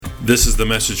This is the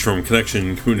message from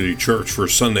Connection Community Church for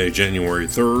Sunday, January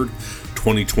 3rd,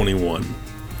 2021.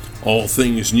 All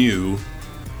things new,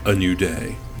 a new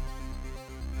day.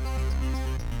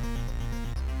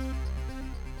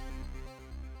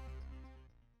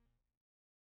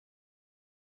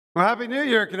 Well, Happy New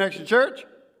Year, Connection Church.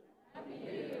 Happy New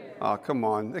Year. Oh, come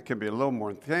on. It can be a little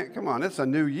more. Come on, it's a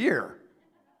new year.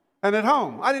 And at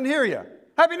home, I didn't hear you.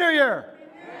 Happy New Year.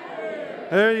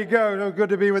 There you go. So good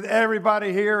to be with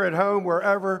everybody here at home,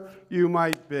 wherever you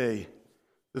might be.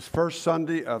 This first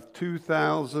Sunday of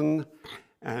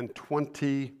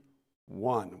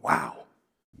 2021. Wow.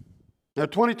 Now,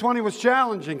 2020 was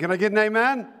challenging. Can I get an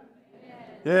amen?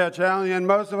 Yeah, challenging. And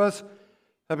most of us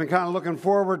have been kind of looking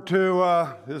forward to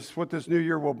what this new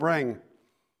year will bring.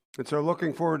 And so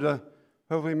looking forward to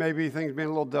hopefully maybe things being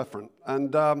a little different.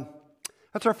 And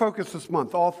that's our focus this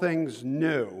month, all things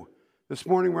new. This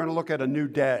morning, we're going to look at a new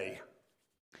day.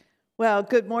 Well,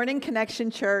 good morning, Connection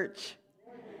Church.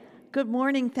 Good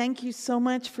morning. Thank you so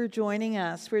much for joining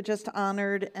us. We're just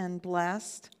honored and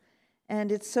blessed.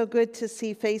 And it's so good to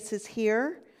see faces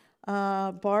here.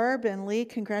 Barb and Lee,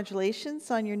 congratulations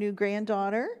on your new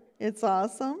granddaughter. It's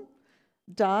awesome.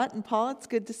 Dot and Paul, it's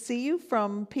good to see you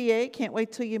from PA. Can't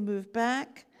wait till you move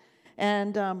back.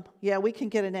 And, we can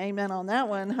get an amen on that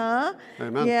one, huh?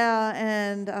 Amen. Yeah,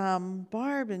 and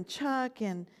Barb and Chuck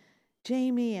and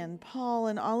Jamie and Paul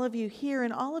and all of you here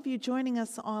and all of you joining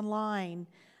us online.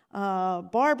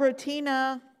 Barbara,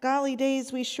 Tina, golly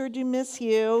days, we sure do miss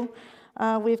you.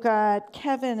 We've got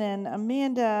Kevin and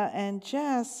Amanda and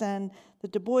Jess and the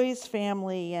Du Bois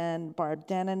family and Barb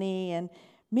Denany and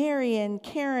Mary and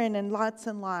Karen and lots.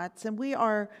 And we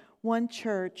are one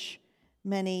church,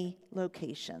 many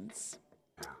locations.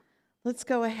 Let's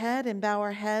go ahead and bow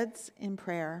our heads in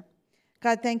prayer.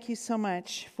 God, thank you so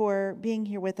much for being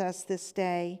here with us this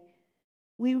day.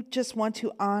 We just want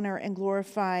to honor and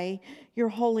glorify your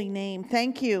holy name.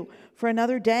 Thank you for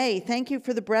another day. Thank you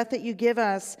for the breath that you give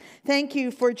us. Thank you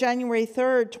for January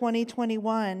 3rd,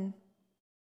 2021.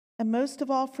 And most of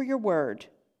all, for your word,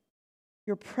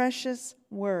 your precious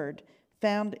word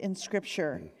found in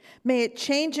Scripture. May it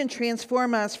change and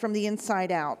transform us from the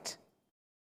inside out.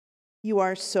 You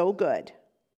are so good.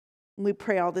 We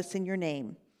pray all this in your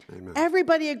name. Amen.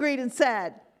 Everybody agreed and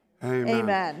said, Amen.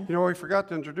 Amen. You know, we forgot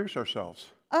to introduce ourselves.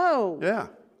 Oh. Yeah.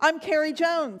 I'm Carrie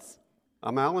Jones.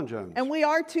 I'm Alan Jones. And we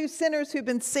are two sinners who've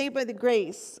been saved by the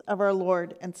grace of our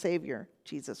Lord and Savior,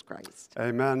 Jesus Christ.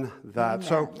 Amen. Amen.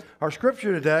 So our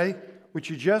scripture today, which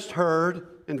you just heard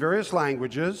in various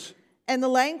languages. And the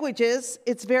languages,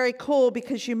 it's very cool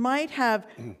because you might have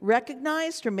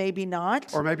recognized or maybe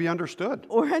not. Or maybe understood.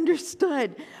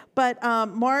 But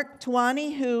Mark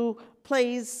Tuani, who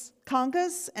plays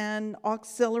congas and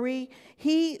auxiliary,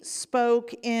 he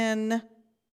spoke in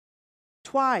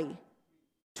Twi,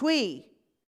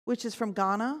 which is from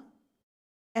Ghana.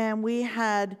 And we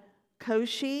had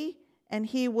Koshi, and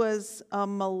he was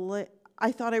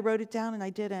I thought I wrote it down and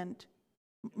I didn't.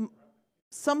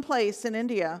 Someplace in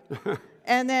India.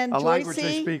 And then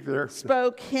Joycey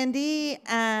spoke Hindi,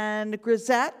 and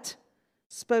Grisette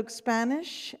spoke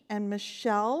Spanish, and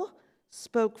Michelle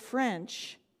spoke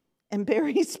French, and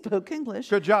Barry spoke English.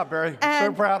 Good job, Barry.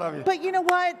 I'm so proud of you. But you know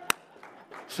what?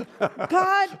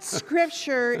 God's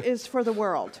scripture is for the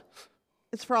world.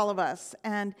 It's for all of us.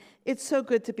 And it's so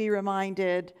good to be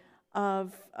reminded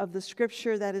of the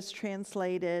scripture that is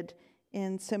translated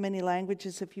in so many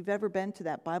languages. If you've ever been to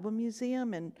that Bible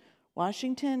museum in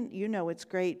Washington, you know it's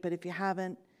great. But if you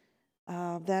haven't,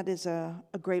 that is a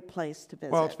great place to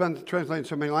visit. Well, it's been translated in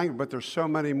so many languages, but there's so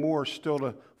many more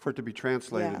still for it to be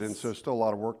translated. Yes. And so there's still a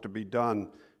lot of work to be done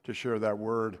to share that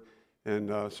word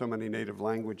in so many native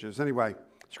languages. Anyway,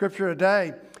 scripture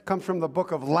today comes from the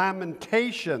book of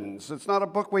Lamentations. It's not a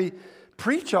book we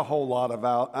preach a whole lot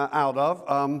out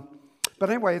of. But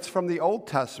anyway, it's from the Old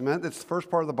Testament. It's the first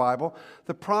part of the Bible.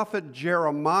 The prophet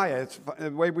Jeremiah, it's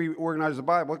the way we organize the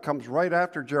Bible, it comes right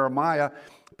after Jeremiah,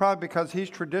 probably because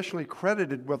he's traditionally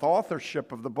credited with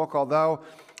authorship of the book, although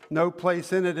no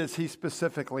place in it is he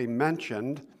specifically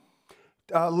mentioned.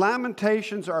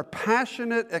 Lamentations are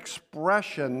passionate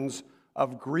expressions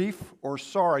of grief or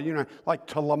sorrow. You know, like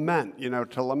to lament. You know,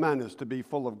 to lament is to be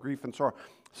full of grief and sorrow.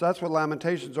 So that's what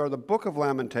Lamentations are. The book of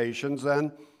Lamentations,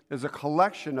 then, is a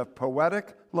collection of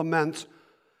poetic laments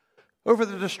over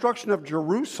the destruction of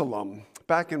Jerusalem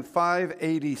back in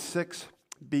 586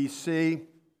 BC,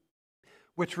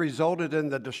 which resulted in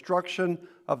the destruction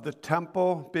of the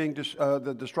temple,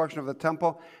 the destruction of the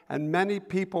temple, and many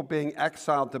people being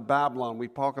exiled to Babylon. We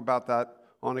talk about that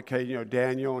on occasion. You know,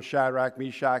 Daniel, Shadrach,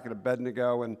 Meshach, and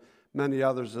Abednego, and many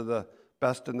others of the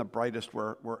best and the brightest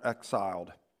were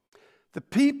exiled. The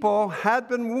people had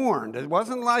been warned. It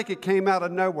wasn't like it came out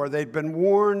of nowhere. They'd been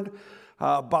warned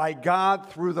by God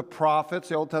through the prophets,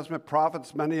 the Old Testament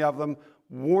prophets. Many of them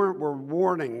were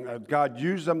warning. God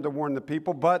used them to warn the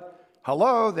people, but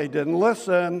hello, they didn't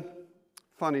listen.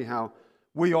 Funny how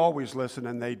we always listen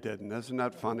and they didn't. Isn't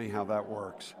that funny how that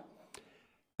works?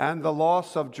 And the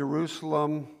loss of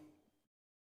Jerusalem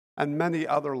and many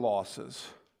other losses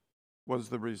was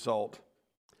the result.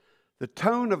 The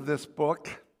tone of this book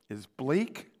is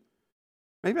bleak.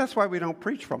 Maybe that's why we don't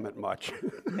preach from it much.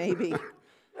 Maybe.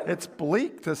 It's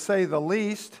bleak, to say the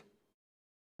least,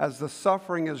 as the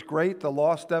suffering is great, the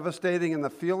loss devastating, and the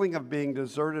feeling of being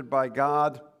deserted by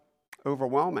God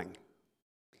overwhelming.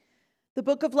 The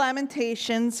book of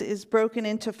Lamentations is broken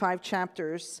into 5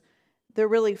 chapters. They're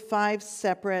really 5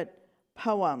 separate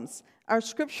poems. Our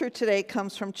scripture today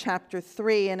comes from chapter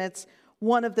 3, and it's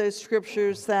one of those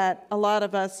scriptures that a lot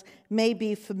of us may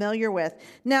be familiar with.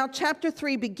 Now, chapter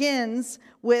 3 begins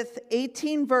with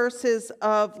 18 verses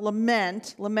of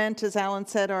lament. Lament, as Alan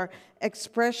said, are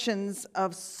expressions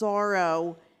of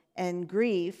sorrow and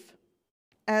grief.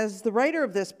 As the writer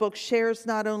of this book shares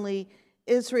not only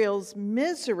Israel's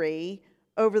misery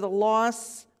over the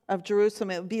loss of Jerusalem,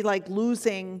 it would be like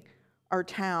losing our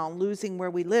town, losing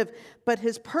where we live, but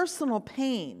his personal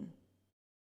pain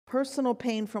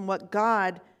from what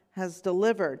God has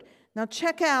delivered. Now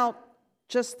check out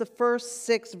just the first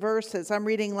 6 verses. I'm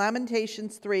reading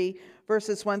Lamentations 3,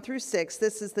 verses 1 through 6.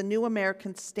 This is the New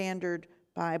American Standard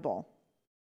Bible.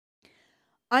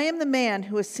 I am the man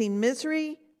who has seen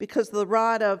misery because of the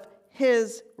rod of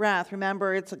his wrath.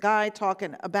 Remember, it's a guy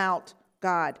talking about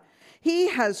God. He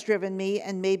has driven me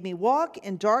and made me walk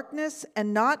in darkness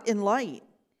and not in light.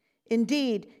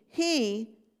 Indeed,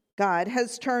 God,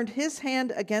 has turned his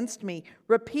hand against me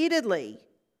repeatedly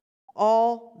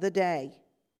all the day.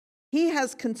 He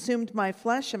has consumed my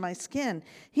flesh and my skin.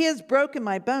 He has broken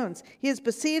my bones. He has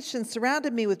besieged and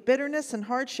surrounded me with bitterness and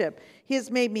hardship. He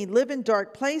has made me live in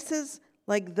dark places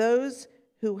like those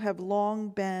who have long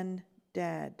been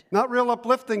dead. Not real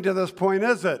uplifting to this point,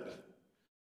 is it?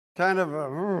 Kind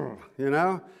of,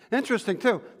 Interesting,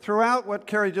 too. Throughout what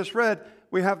Carrie just read,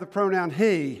 we have the pronoun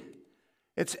he.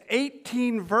 It's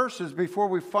 18 verses before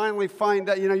we finally find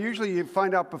out. Usually you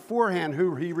find out beforehand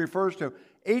who he refers to.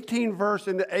 In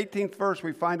the 18th verse,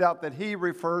 we find out that he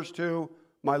refers to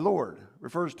my Lord,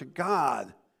 refers to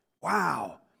God.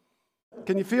 Wow.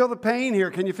 Can you feel the pain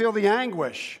here? Can you feel the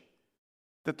anguish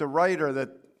that the writer, that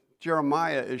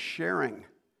Jeremiah, is sharing?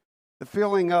 The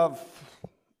feeling of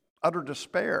utter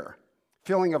despair,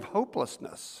 feeling of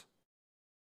hopelessness.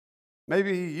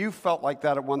 Maybe you felt like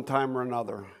that at one time or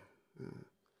another.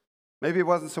 Maybe it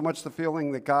wasn't so much the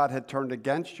feeling that God had turned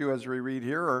against you as we read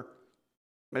here, or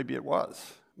maybe it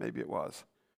was. Maybe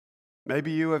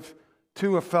you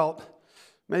have felt,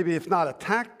 maybe if not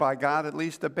attacked by God, at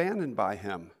least abandoned by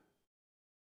him.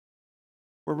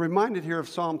 We're reminded here of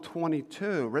Psalm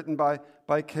 22, written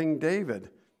by King David.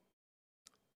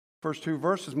 First 2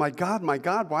 verses, my God,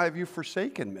 why have you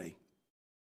forsaken me?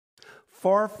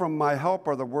 Far from my help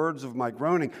are the words of my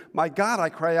groaning. My God, I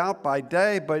cry out by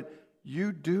day, but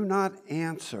you do not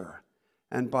answer,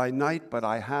 and by night, but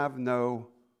I have no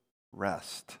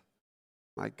rest.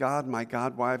 My God,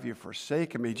 why have you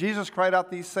forsaken me? Jesus cried out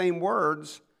these same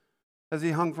words as he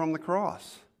hung from the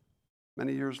cross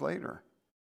many years later.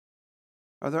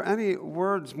 Are there any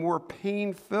words more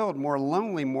pain-filled, more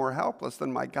lonely, more helpless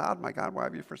than my God, why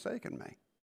have you forsaken me?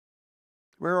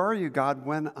 Where are you, God,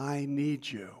 when I need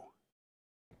you?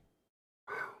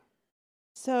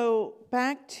 So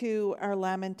back to our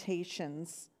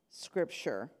Lamentations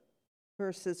scripture,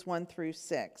 verses 1 through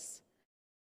 6.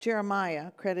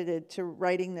 Jeremiah, credited to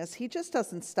writing this, he just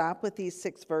doesn't stop with these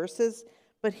 6 verses,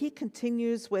 but he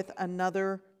continues with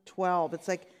another 12. It's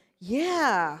like,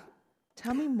 yeah,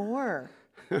 tell me more.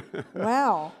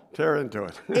 Wow. Tear into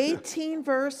it. 18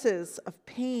 verses of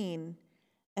pain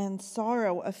and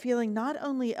sorrow, of feeling not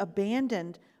only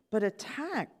abandoned, but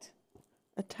attacked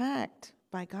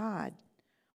by God.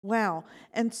 Wow.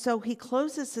 And so he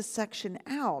closes this section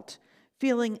out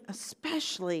feeling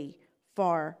especially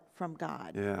far from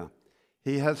God. Yeah.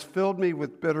 He has filled me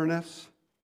with bitterness.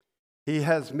 He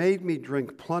has made me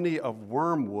drink plenty of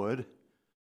wormwood.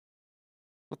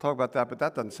 We'll talk about that, but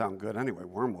that doesn't sound good anyway,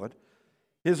 wormwood.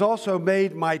 He has also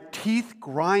made my teeth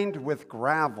grind with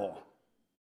gravel.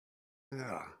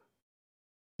 Yeah.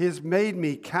 He has made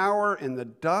me cower in the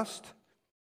dust.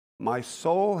 My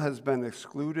soul has been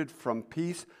excluded from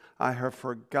peace. I have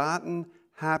forgotten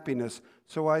happiness.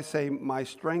 So I say, my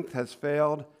strength has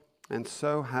failed, and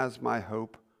so has my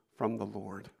hope from the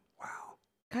Lord. Wow.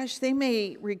 Gosh, they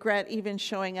may regret even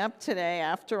showing up today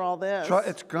after all this.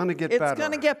 It's going to get better. It's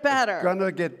going to get better. It's going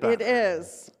to get better. It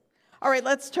is. All right,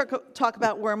 let's talk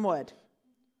about wormwood.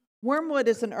 Wormwood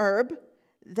is an herb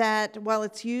that, while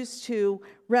it's used to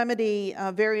remedy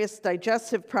various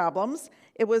digestive problems,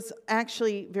 it was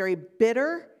actually very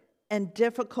bitter and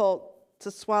difficult to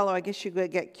swallow. I guess you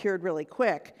could get cured really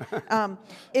quick.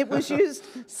 It was used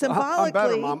symbolically. I'm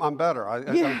better, Mom. I'm better.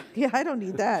 I don't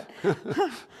need that.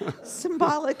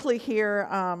 Symbolically here,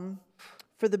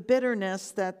 for the bitterness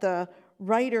that the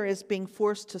writer is being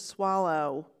forced to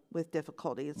swallow with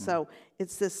difficulty. So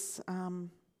it's this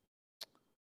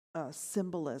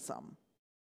symbolism.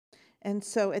 And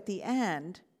so at the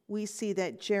end, we see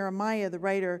that Jeremiah, the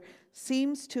writer,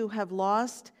 seems to have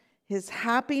lost his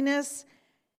happiness,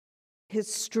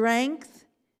 his strength,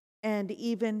 and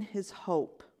even his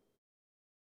hope.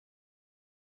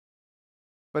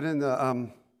 But in the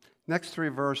next three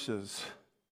verses,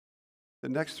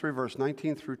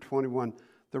 19 through 21,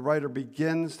 the writer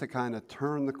begins to kind of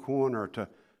turn the corner, to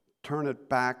turn it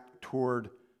back toward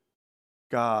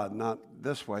God, not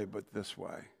this way, but this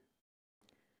way.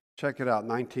 Check it out,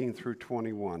 19 through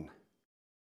 21.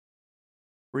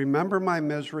 Remember my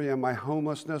misery and my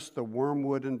homelessness, the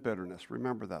wormwood and bitterness.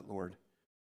 Remember that, Lord.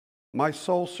 My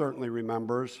soul certainly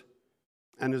remembers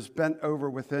and is bent over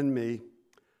within me.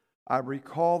 I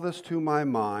recall this to my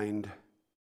mind.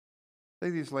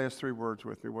 Say these last three words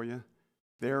with me, will you?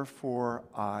 Therefore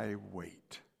I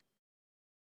wait.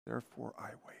 Therefore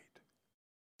I wait.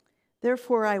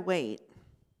 Therefore I wait.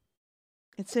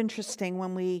 It's interesting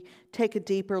when we take a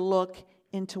deeper look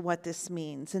into what this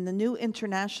means. In the New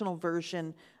International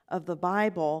Version of the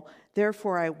Bible,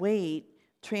 therefore I wait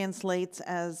translates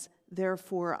as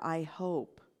therefore I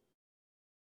hope.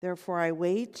 Therefore I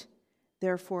wait,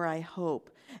 therefore I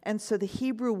hope. And so the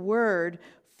Hebrew word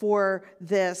for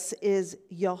this is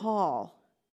yahal,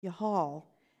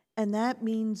 and that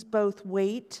means both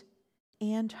wait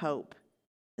and hope.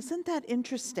 Isn't that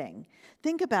interesting?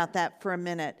 Think about that for a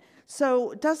minute.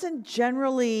 So doesn't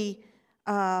generally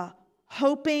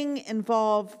hoping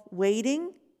involve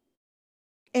waiting?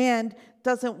 And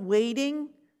doesn't waiting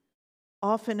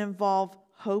often involve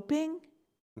hoping?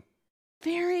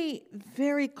 Very,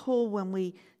 very cool when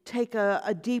we take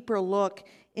a deeper look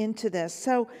into this.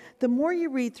 So the more you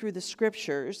read through the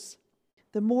scriptures,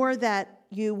 the more that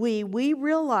we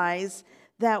realize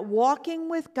that walking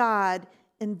with God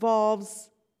involves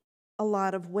a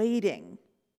lot of waiting,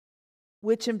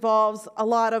 which involves a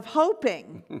lot of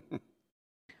hoping.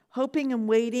 Hoping and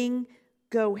waiting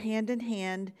go hand in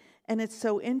hand, and it's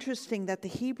so interesting that the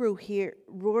Hebrew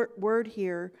word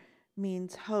here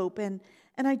means hope. And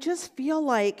I just feel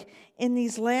like in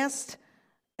these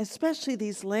especially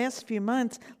these last few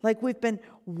months, like we've been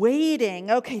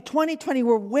waiting. Okay, 2020,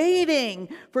 we're waiting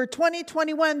for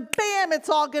 2021. Bam, it's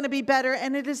all going to be better.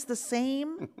 And it is the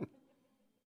same.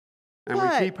 And we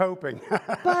keep hoping.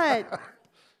 But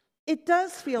it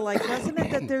does feel like, doesn't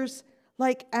it, that there's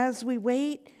like, as we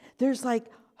wait, there's like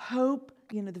hope,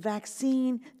 the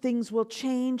vaccine, things will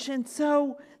change. And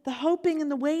so the hoping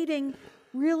and the waiting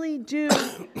really do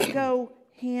go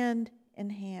hand in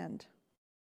hand.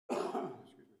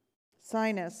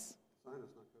 Sinus,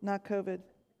 not COVID.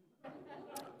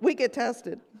 We get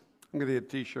tested. I'm going to get a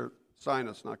t-shirt.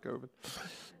 Sinus, not COVID.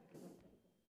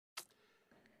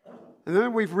 And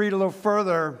then we read a little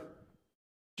further.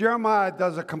 Jeremiah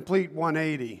does a complete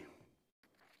 180.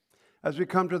 As we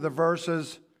come to the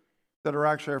verses that are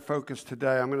actually our focus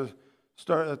today, I'm going to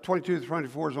start, 22 to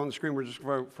 24 is on the screen. We're just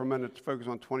going to for a minute to focus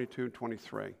on 22 and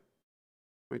 23.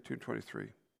 22 and 23.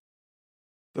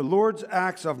 The Lord's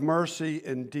acts of mercy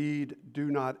indeed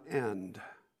do not end,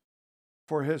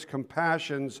 for his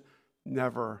compassions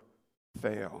never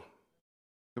fail.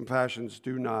 Compassions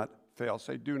do not fail.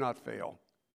 Say, do not fail.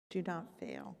 Do not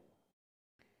fail.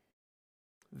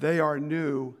 They are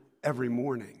new every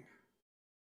morning.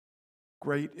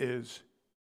 Great is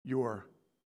your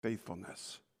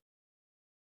faithfulness.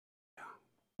 Yeah.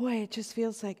 Boy, it just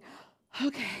feels like,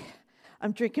 okay,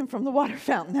 I'm drinking from the water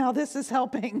fountain now. This is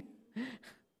helping.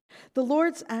 The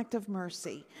Lord's act of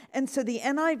mercy. And so the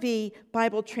NIV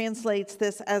Bible translates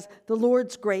this as the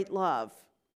Lord's great love.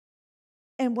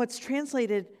 And what's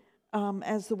translated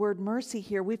as the word mercy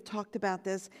here, we've talked about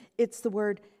this, it's the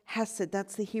word hesed.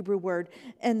 That's the Hebrew word.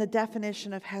 And the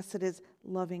definition of hesed is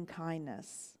loving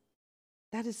kindness.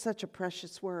 That is such a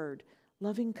precious word,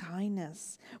 loving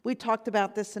kindness. We talked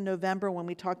about this in November when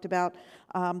we talked about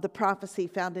the prophecy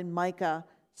found in Micah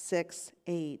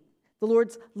 6:8. The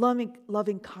Lord's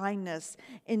loving kindness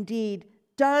indeed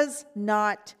does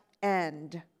not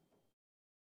end.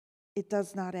 it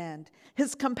does not end.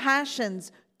 His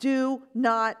compassions do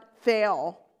not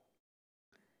fail.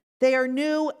 They are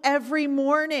new every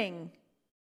morning.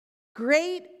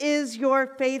 Great is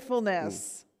your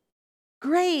faithfulness.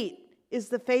 Great is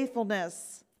the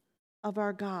faithfulness of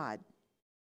our God.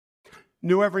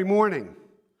 New every morning.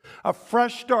 A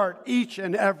fresh start each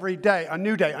and every day, a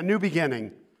new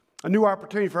beginning, a new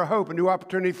opportunity for hope, a new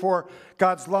opportunity for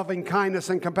God's loving kindness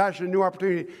and compassion, a new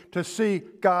opportunity to see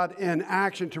God in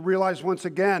action, to realize once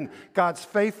again God's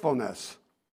faithfulness.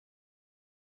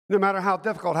 No matter how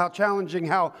difficult, how challenging,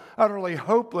 how utterly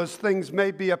hopeless things may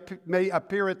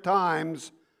appear at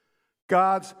times,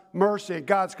 God's mercy,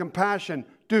 God's compassion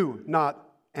do not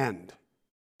end.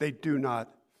 They do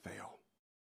not fail.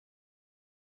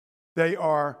 They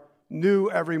are new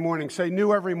every morning. Say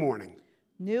new every morning.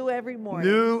 New every morning.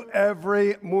 New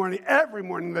every morning. Every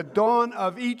morning. The dawn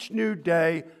of each new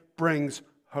day brings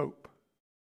hope.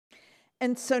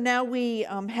 And so now we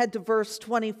head to verse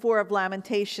 24 of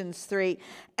Lamentations 3.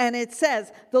 And it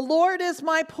says, "The Lord is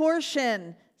my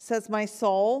portion, says my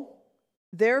soul.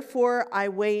 Therefore I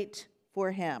wait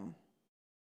for him."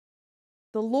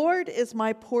 The Lord is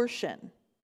my portion.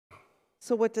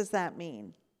 So what does that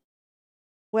mean?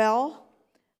 Well,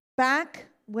 back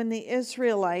when the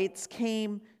Israelites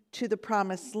came to the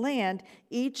promised land,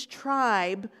 each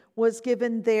tribe was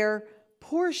given their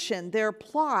portion, their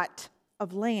plot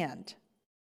of land.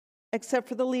 Except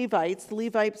for the Levites. The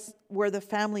Levites were the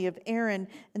family of Aaron,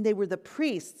 and they were the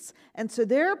priests. And so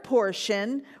their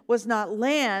portion was not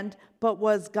land, but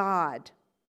was God.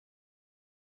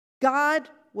 God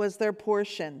was their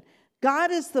portion.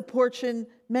 God is the portion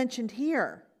mentioned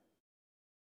here.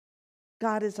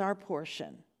 God is our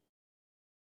portion.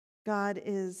 God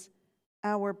is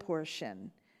our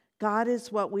portion. God is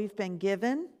what we've been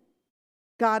given.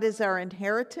 God is our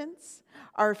inheritance,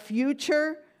 our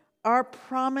future, our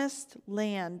promised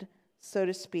land, so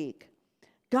to speak.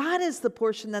 God is the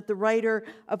portion that the writer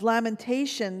of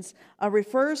Lamentations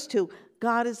refers to.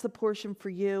 God is the portion for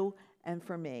you and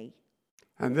for me.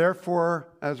 And therefore,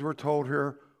 as we're told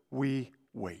here, we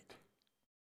wait.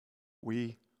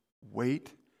 We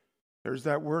wait. There's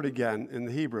that word again in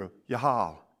the Hebrew,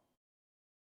 yahal.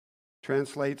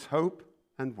 Translates hope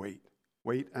and wait.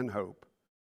 Wait and hope.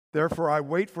 Therefore, I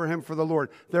wait for him for the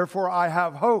Lord. Therefore, I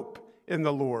have hope in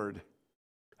the Lord,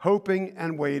 hoping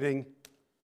and waiting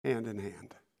hand in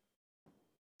hand.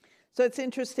 So it's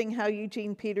interesting how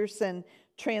Eugene Peterson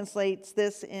translates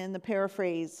this in the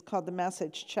paraphrase called The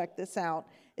Message. Check this out.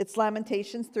 It's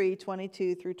Lamentations 3,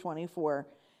 22 through 24.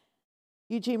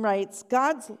 Eugene writes,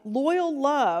 "God's loyal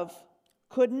love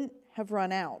couldn't have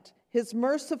run out. His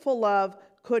merciful love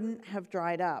couldn't have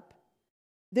dried up.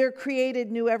 They're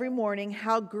created new every morning.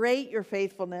 How great your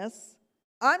faithfulness.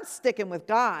 I'm sticking with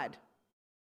God.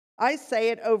 I say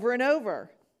it over and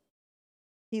over.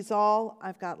 He's all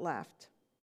I've got left."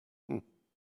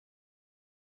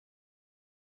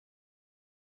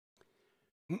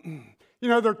 You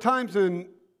know, there are times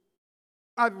in,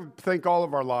 I would think all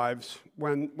of our lives,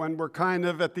 when we're kind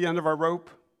of at the end of our rope,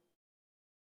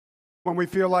 when we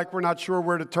feel like we're not sure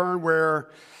where to turn,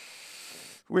 where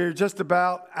we're just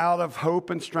about out of hope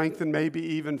and strength and maybe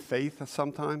even faith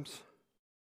sometimes.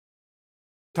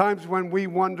 Times when we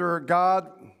wonder,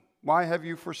 God, why have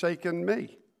you forsaken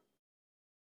me?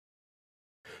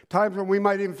 Times when we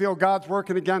might even feel God's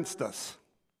working against us.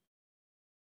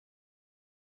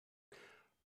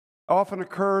 Often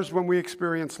occurs when we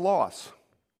experience loss.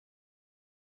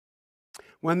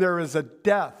 When there is a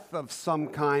death of some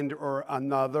kind or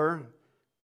another,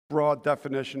 broad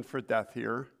definition for death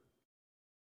here.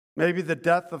 Maybe the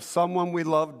death of someone we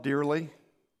love dearly.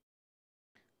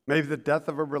 Maybe the death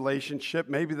of a relationship.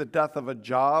 Maybe the death of a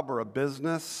job or a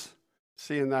business.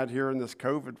 Seeing that here in this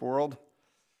COVID world.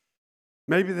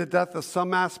 Maybe the death of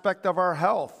some aspect of our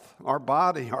health, our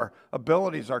body, our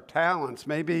abilities, our talents.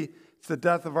 Maybe it's the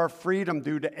death of our freedom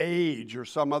due to age or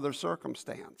some other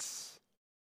circumstance.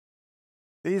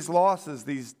 These losses,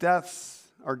 these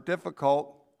deaths are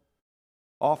difficult,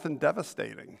 often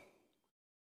devastating.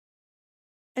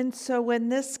 And so when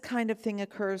this kind of thing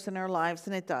occurs in our lives,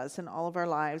 and it does in all of our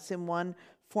lives in one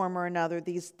form or another,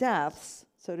 these deaths,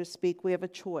 so to speak, we have a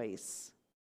choice,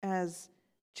 as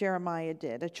Jeremiah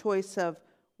did, a choice of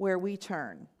where we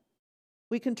turn.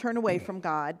 We can turn away from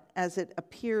God, as it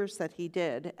appears that he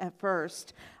did at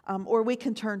first, or we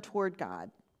can turn toward God.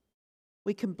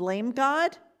 We can blame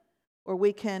God, or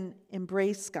we can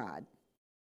embrace God.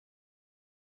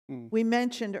 We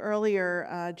mentioned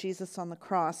earlier Jesus on the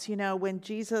cross. You know, when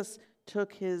Jesus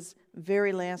took his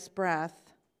very last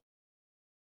breath,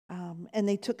 and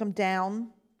they took him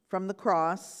down from the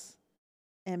cross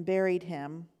and buried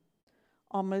him,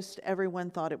 almost everyone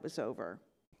thought it was over.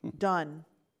 Done.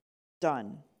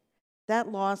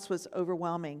 That loss was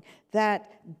overwhelming.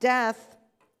 That death,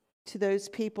 to those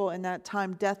people in that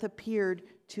time, death appeared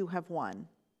to have won.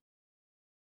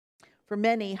 For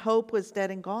many, hope was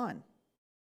dead and gone,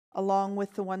 along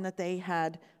with the one that they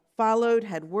had followed,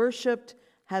 had worshiped,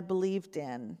 had believed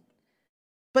in.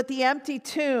 But the empty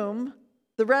tomb,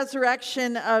 the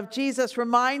resurrection of Jesus,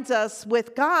 reminds us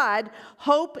with God,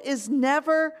 hope is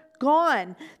never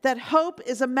gone. That hope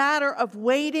is a matter of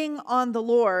waiting on the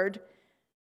Lord,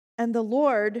 and the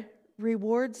Lord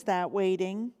rewards that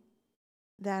waiting,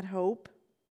 that hope.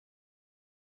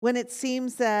 When it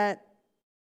seems that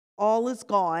all is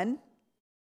gone,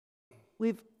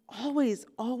 we've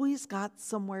always got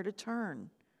somewhere to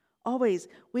turn. Always.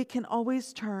 We can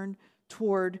always turn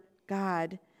toward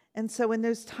God. And so in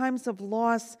those times of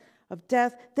loss, of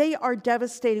death, they are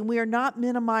devastating. We are not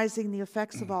minimizing the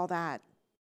effects of all that.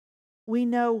 We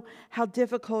know how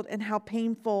difficult and how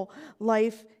painful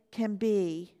life can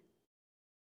be.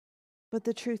 But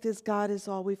the truth is, God is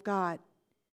all we've got.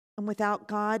 And without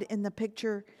God in the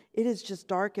picture, it is just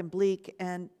dark and bleak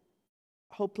and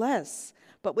hopeless.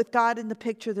 But with God in the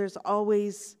picture, there's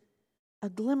always a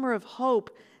glimmer of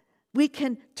hope. We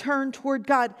can turn toward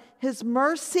God. His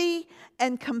mercy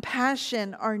and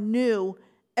compassion are new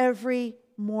every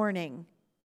morning.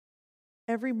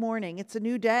 Every morning. It's a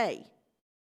new day.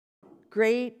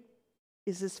 Great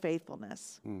is His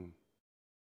faithfulness. Been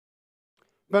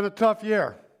a tough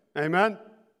year. Amen?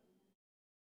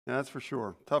 Yeah, that's for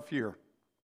sure. Tough year.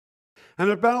 And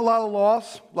there's been a lot of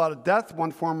loss, a lot of death,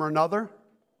 one form or another.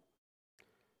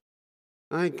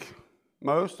 I think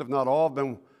most, if not all, have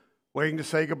been waiting to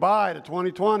say goodbye to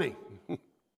 2020.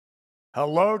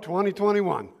 Hello,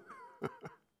 2021.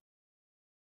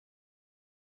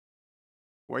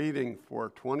 Waiting for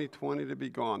 2020 to be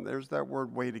gone. There's that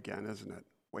word wait again, isn't it?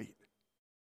 Wait.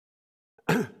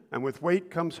 And with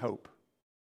wait comes hope.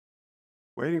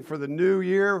 Waiting for the new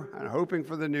year and hoping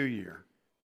for the new year.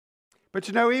 But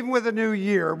you know, even with the new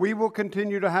year, we will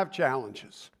continue to have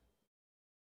challenges.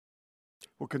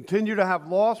 We'll continue to have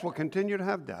loss. We'll continue to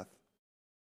have death.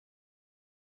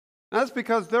 And that's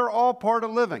because they're all part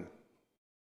of living.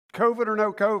 COVID or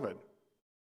no COVID.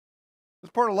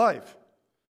 It's part of life.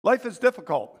 Life is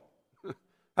difficult.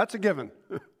 That's a given.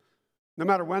 No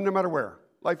matter when, no matter where.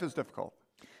 Life is difficult.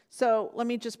 So let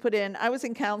me just put in, I was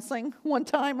in counseling one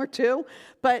time or two,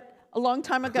 but a long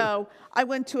time ago, I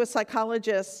went to a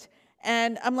psychologist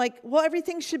and I'm like, well,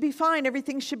 everything should be fine.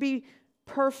 Everything should be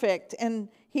perfect. And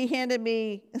he handed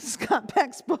me Scott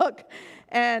Peck's book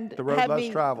and The Road Less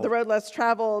Traveled. The Road Less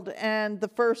Traveled. And the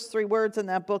first 3 words in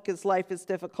that book is life is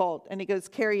difficult. And he goes,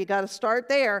 Carrie, you got to start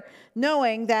there,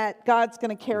 knowing that God's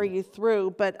going to carry you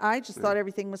through. But I just thought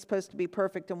everything was supposed to be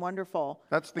perfect and wonderful.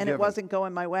 That's the and given. It wasn't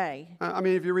going my way. I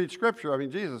mean, if you read Scripture,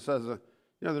 Jesus says,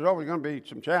 there's always going to be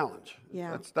some challenge.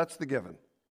 Yeah. That's the given.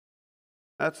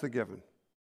 That's the given.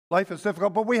 Life is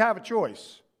difficult, but we have a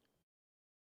choice.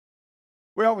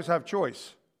 We always have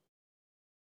choice.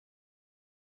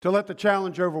 To let the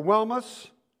challenge overwhelm us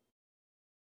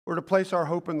or to place our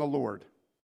hope in the Lord.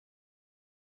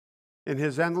 In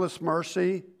His endless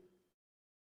mercy,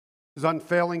 His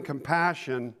unfailing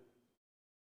compassion,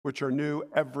 which are new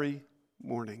every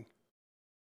morning,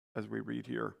 as we read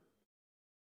here.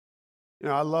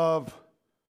 I love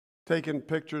taking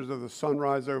pictures of the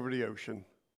sunrise over the ocean.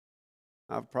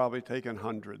 I've probably taken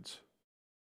hundreds.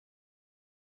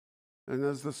 And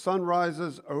as the sun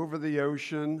rises over the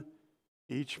ocean,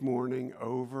 each morning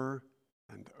over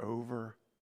and over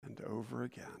and over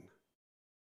again,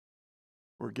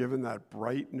 we're given that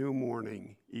bright new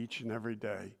morning each and every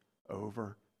day,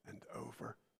 over and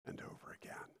over and over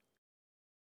again.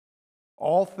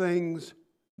 All things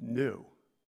new.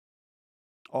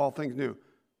 All things new.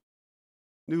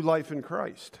 New life in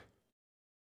Christ.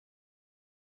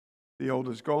 The old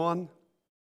is gone.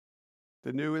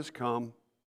 The new has come.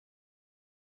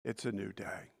 It's a new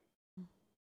day.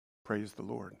 Praise the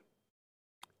Lord.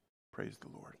 Praise the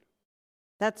Lord.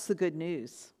 That's the good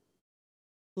news.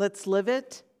 Let's live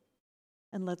it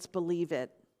and let's believe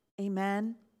it.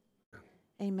 Amen.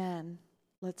 Amen.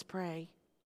 Let's pray.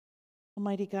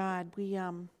 Almighty God, we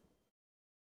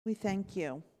thank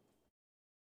you.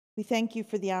 We thank you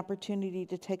for the opportunity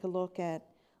to take a look at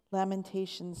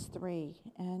Lamentations 3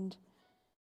 and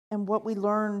what we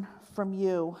learn from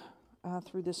you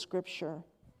through the Scripture.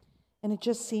 And it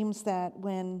just seems that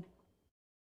when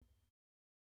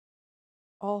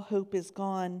all hope is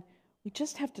gone, we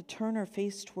just have to turn our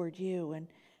face toward you and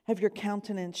have your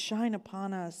countenance shine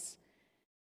upon us.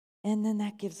 And then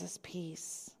that gives us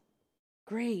peace.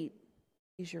 Great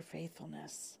is your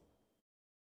faithfulness.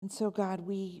 And so, God,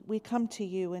 we come to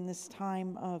you in this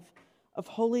time of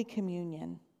Holy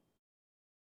Communion.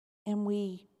 And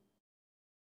we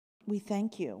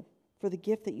thank you for the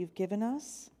gift that you've given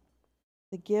us,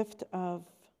 the gift of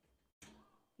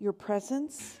your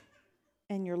presence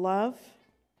and your love.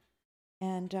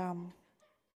 And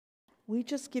we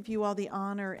just give you all the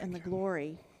honor and the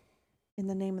glory in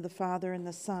the name of the Father and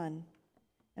the Son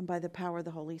and by the power of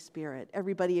the Holy Spirit.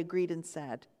 Everybody agreed and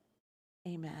said,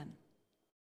 amen.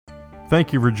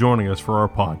 Thank you for joining us for our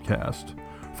podcast.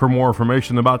 For more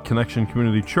information about Connection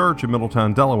Community Church in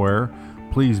Middletown, Delaware,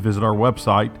 please visit our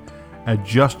website at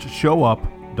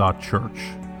justshowup.church.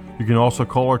 You can also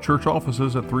call our church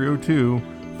offices at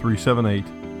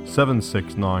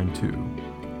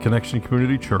 302-378-7692. Connection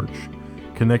Community Church,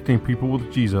 connecting people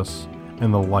with Jesus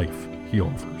and the life he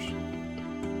offers.